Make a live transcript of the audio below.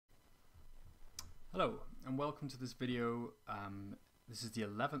Hello and welcome to this video. This is the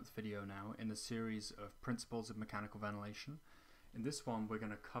 11th video now in the series of Principles of Mechanical Ventilation. In this one we're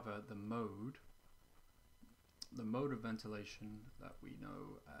going to cover the mode of ventilation that we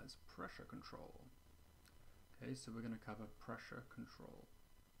know as pressure control. Okay, so we're going to cover pressure control.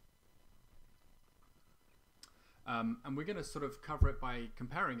 And we're going to sort of cover it by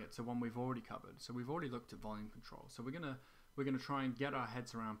comparing it to one we've already covered. So we've already looked at volume control. So we're going to try and get our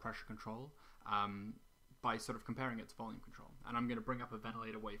heads around pressure control by sort of comparing it to volume control. And I'm going to bring up a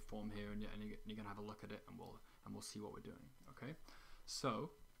ventilator waveform here, and you're going to have a look at it, and we'll see what we're doing. Okay,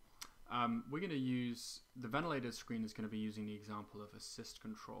 so we're going to use the ventilator screen is going to be using the example of assist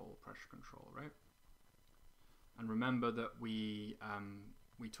control, pressure control, right? And remember that we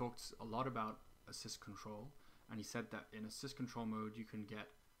talked a lot about assist control, and he said that in assist control mode you can get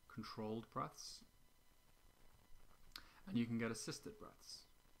controlled breaths and you can get assisted breaths.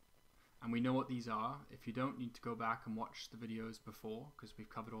 And we know what these are. If you don't, need to go back and watch the videos before, because we've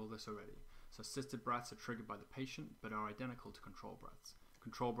covered all this already. So assisted breaths are triggered by the patient but are identical to control breaths.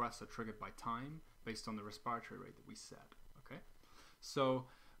 Control breaths are triggered by time based on the respiratory rate that we set. Okay, so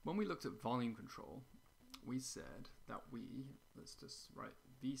when we looked at volume control, we said that let's just write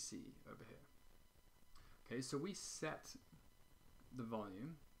VC over here. Okay, so we set the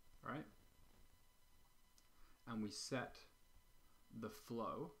volume, right? And we set the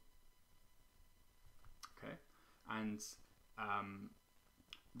flow. Okay, and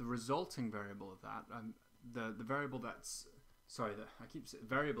the resulting variable of that, the variable that's, sorry,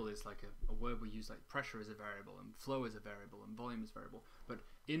 variable is like a word we use, like pressure is a variable and flow is a variable and volume is variable. But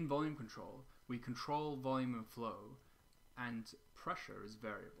in volume control, we control volume and flow, and pressure is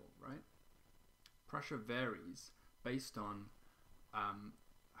variable, right? Pressure varies based on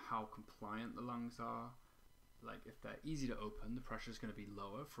how compliant the lungs are. Like if they're easy to open, the pressure is going to be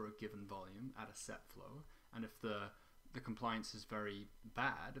lower for a given volume at a set flow. And if the compliance is very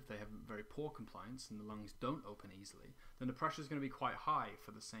bad, if they have very poor compliance and the lungs don't open easily, then the pressure is going to be quite high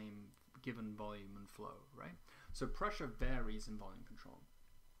for the same given volume and flow, right? So pressure varies in volume control.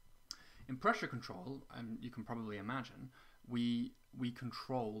 In pressure control, you can probably imagine, we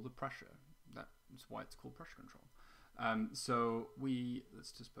control the pressure. That's why it's called pressure control. So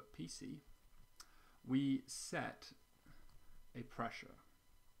let's just put PC. We set a pressure.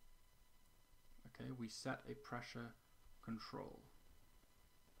 Okay, we set a pressure control,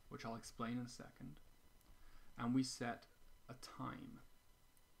 which I'll explain in a second. And we set a time.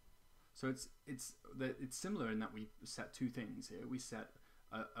 So it's similar in that we set two things here. We set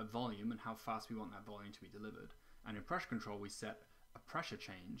a volume and how fast we want that volume to be delivered. And in pressure control, we set a pressure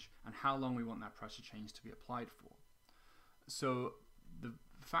change and how long we want that pressure change to be applied for. So the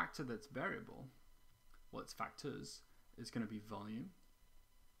factor that's variable, well, its factors, is going to be volume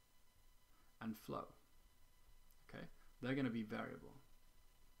and flow. Okay, they're going to be variable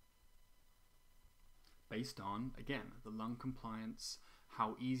based on, again, the lung compliance,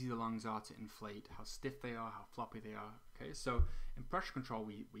 how easy the lungs are to inflate, how stiff they are, how floppy they are. Okay, so in pressure control,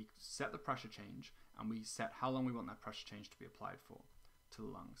 we set the pressure change and we set how long we want that pressure change to be applied for to the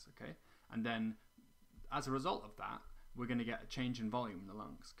lungs. Okay, and then as a result of that, we're going to get a change in volume in the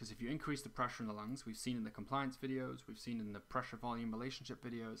lungs. Because if you increase the pressure in the lungs, we've seen in the compliance videos, we've seen in the pressure-volume relationship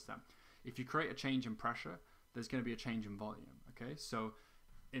videos, that if you create a change in pressure, there's going to be a change in volume. Okay, so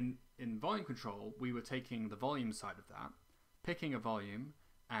in volume control, we were taking the volume side of that, picking a volume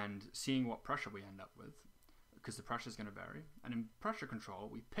and seeing what pressure we end up with, because the pressure is going to vary. And in pressure control,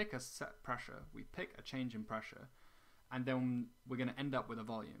 we pick a set pressure, we pick a change in pressure, and then we're going to end up with a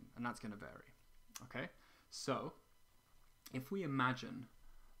volume, and that's going to vary. Okay, so if we imagine,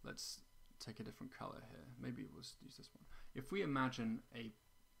 let's take a different color here. Maybe we'll use this one. If we imagine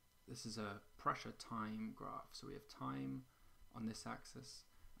this is a pressure time graph. So we have time on this axis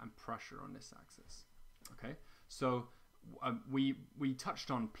and pressure on this axis. Okay, so we touched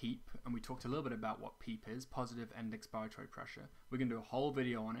on PEEP, and we talked a little bit about what PEEP is, positive end expiratory pressure. We're going to do a whole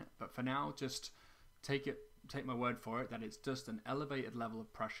video on it, but for now, just take my word for it that it's just an elevated level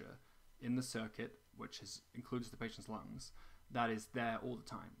of pressure in the circuit, which includes the patient's lungs, that is there all the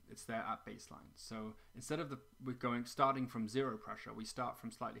time. It's there at baseline. So instead of starting from zero pressure, we start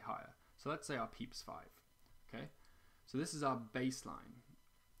from slightly higher. So let's say our PEEP's 5. Okay, so this is our baseline,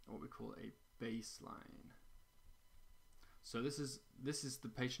 what we call a baseline. So this is the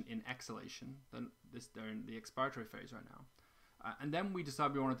patient in exhalation. Then they're in the expiratory phase right now, and then we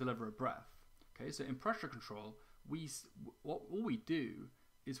decide we want to deliver a breath. Okay, so in pressure control, all we do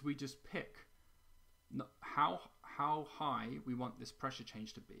is we just pick how high we want this pressure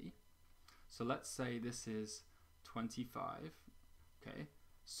change to be. So let's say this is 25. Okay,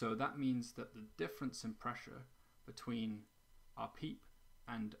 So that means that the difference in pressure between our PEEP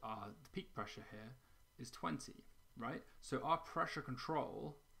and the peak pressure here is 20, right? So our pressure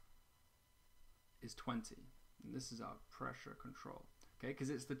control is 20. And this is our pressure control, okay? Because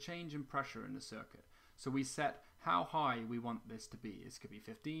it's the change in pressure in the circuit. So we set how high we want this to be. This could be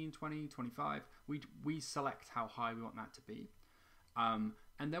 15, 20, 25. We select how high we want that to be. And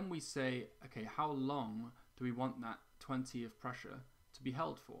then we say, okay, how long do we want that 20 of pressure to be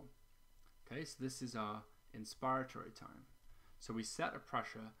held for? Okay, so this is our inspiratory time. So we set a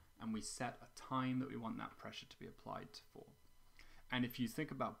pressure and we set a time that we want that pressure to be applied for. And if you think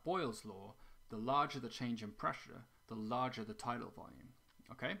about Boyle's law, the larger the change in pressure, the larger the tidal volume.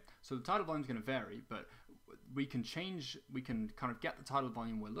 Okay, so the tidal volume is going to vary, but we can kind of get the tidal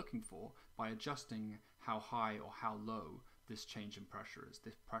volume we're looking for by adjusting how high or how low this change in pressure is,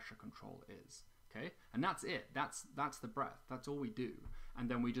 this pressure control is. Okay, and that's it. That's the breath. That's all we do. And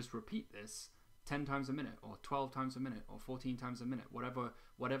then we just repeat this 10 times a minute, or 12 times a minute, or 14 times a minute, whatever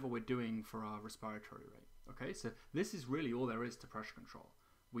we're doing for our respiratory rate. Okay, so this is really all there is to pressure control.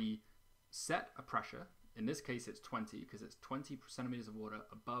 We set a pressure. In this case, it's 20 because it's 20 centimeters of water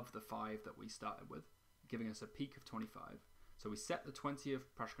above the 5 that we started with, giving us a peak of 25. So we set the 20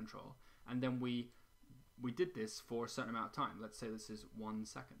 of pressure control, and then we did this for a certain amount of time. Let's say this is 1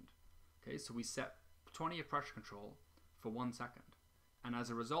 second. Okay, so we set 20 of pressure control for 1 second. And as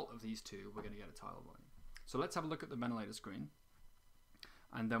a result of these two, we're going to get a tidal volume. So let's have a look at the ventilator screen,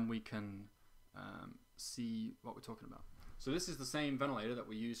 and then we can see what we're talking about. So this is the same ventilator that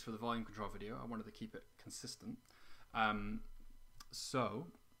we used for the volume control video. I wanted to keep it consistent. So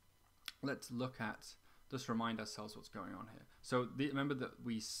let's look at, just remind ourselves what's going on here. So remember that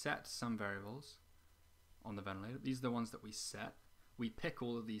we set some variables on the ventilator. These are the ones that we set. We pick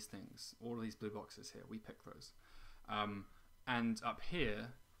all of these things, all of these blue boxes here, we pick those. And up here,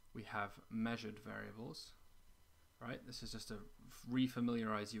 we have measured variables, right? This is just to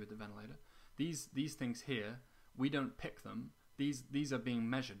re-familiarize you with the ventilator. These things here, we don't pick them. These are being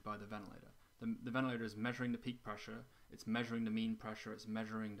measured by the ventilator. The ventilator is measuring the peak pressure, it's measuring the mean pressure, it's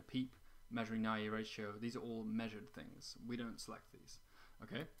measuring the PEEP, measuring the IE ratio. These are all measured things. We don't select these,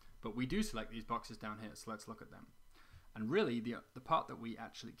 okay? But we do select these boxes down here, so let's look at them. And really, the part that we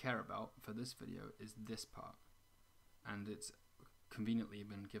actually care about for this video is this part. And it's conveniently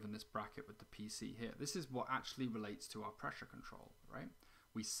been given this bracket with the PC here. This is what actually relates to our pressure control, right?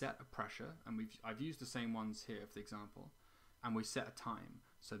 We set a pressure, and I've used the same ones here for the example, and we set a time.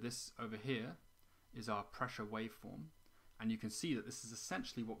 So this over here is our pressure waveform, and you can see that this is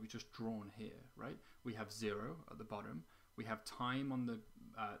essentially what we've just drawn here, right? We have 0 at the bottom, we have time on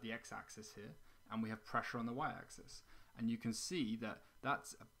the x-axis here, and we have pressure on the y-axis. And you can see that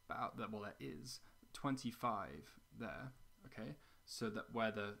that's about, well, that is 25 there, okay? So that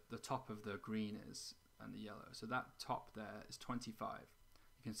where the top of the green is and the yellow. So that top there is 25.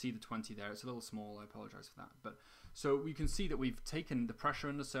 You can see the 20 there. It's a little small, I apologize for that. But so we can see that we've taken the pressure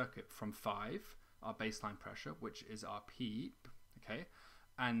in the circuit from 5, our baseline pressure, which is our PEEP, okay?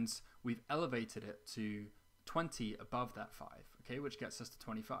 And we've elevated it to 20 above that 5, okay, which gets us to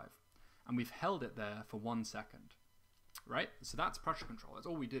 25. And we've held it there for 1 second, right? So that's pressure control. That's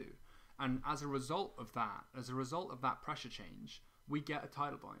all we do. And as a result of that pressure change, we get a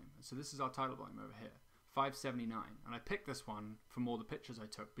tidal volume. So this is our tidal volume over here, 579. And I picked this one from all the pictures I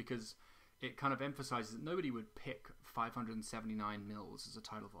took because it kind of emphasizes that nobody would pick 579 mils as a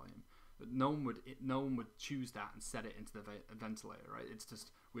tidal volume. But no one would choose that and set it into the ventilator, right? It's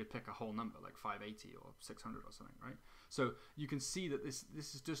just, we'd pick a whole number like 580 or 600 or something, right? So you can see that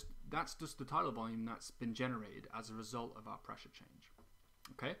that's just the tidal volume that's been generated as a result of our pressure change.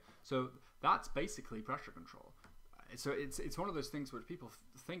 Okay, so that's basically pressure control. So it's one of those things which people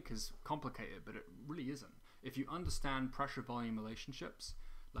think is complicated, but it really isn't. If you understand pressure-volume relationships,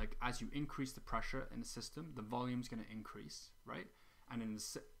 like as you increase the pressure in the system, the volume's going to increase, right? And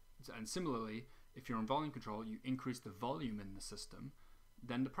similarly, if you're on volume control, you increase the volume in the system,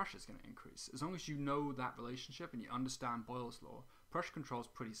 then the pressure is going to increase. As long as you know that relationship and you understand Boyle's law, pressure control is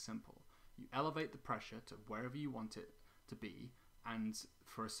pretty simple. You elevate the pressure to wherever you want it to be, and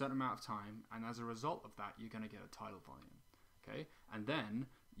for a certain amount of time, and as a result of that, you're going to get a tidal volume, okay? And then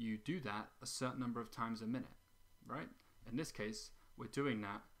you do that a certain number of times a minute, right? In this case, we're doing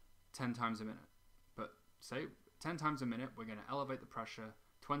that 10 times a minute. But say 10 times a minute, we're going to elevate the pressure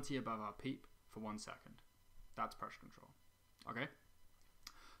 20 above our PEEP for 1 second. That's pressure control, okay?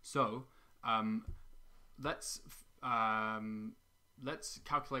 So let's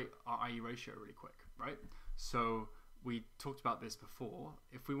calculate our IE ratio really quick, right? So we talked about this before.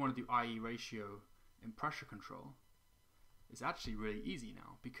 If we want to do IE ratio in pressure control, is actually really easy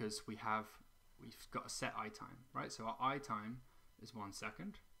now, because we've got a set I time, right? So our I time is 1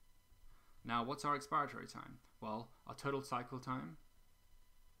 second. Now, what's our expiratory time? Well, our total cycle time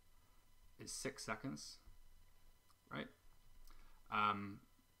is 6 seconds, right?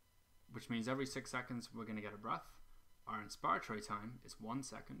 Which means every 6 seconds we're going to get a breath. Our inspiratory time is 1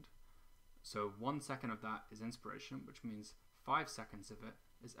 second. So 1 second of that is inspiration, which means 5 seconds of it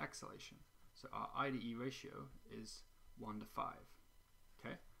is exhalation. So our I to E ratio is 1 to 5.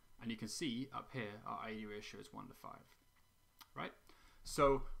 Okay? And you can see up here our I to E ratio is 1 to 5. Right?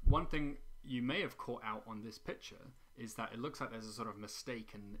 So one thing you may have caught out on this picture is that it looks like there's a sort of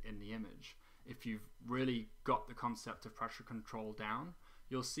mistake in the image. If you've really got the concept of pressure control down,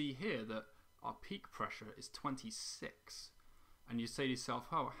 you'll see here that our peak pressure is 26. And you say to yourself,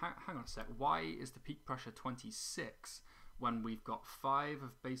 oh, hang on a sec, why is the peak pressure 26 when we've got 5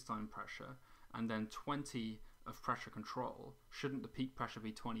 of baseline pressure and then 20 of pressure control? Shouldn't the peak pressure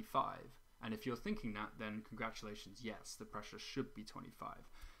be 25? And if you're thinking that, then congratulations, yes, the pressure should be 25.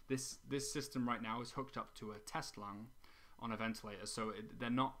 This system right now is hooked up to a test lung on a ventilator, so they're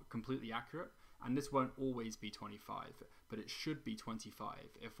not completely accurate, and this won't always be 25, but it should be 25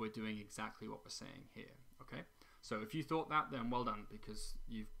 if we're doing exactly what we're saying here. Okay, so if you thought that, then well done, because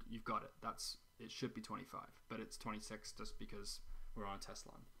you've got it. It should be 25, but it's 26 just because we're on a test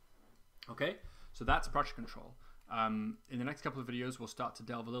lung. Okay, so that's pressure control. In the next couple of videos, we'll start to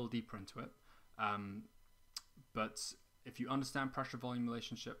delve a little deeper into it. But if you understand pressure-volume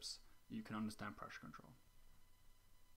relationships, you can understand pressure control.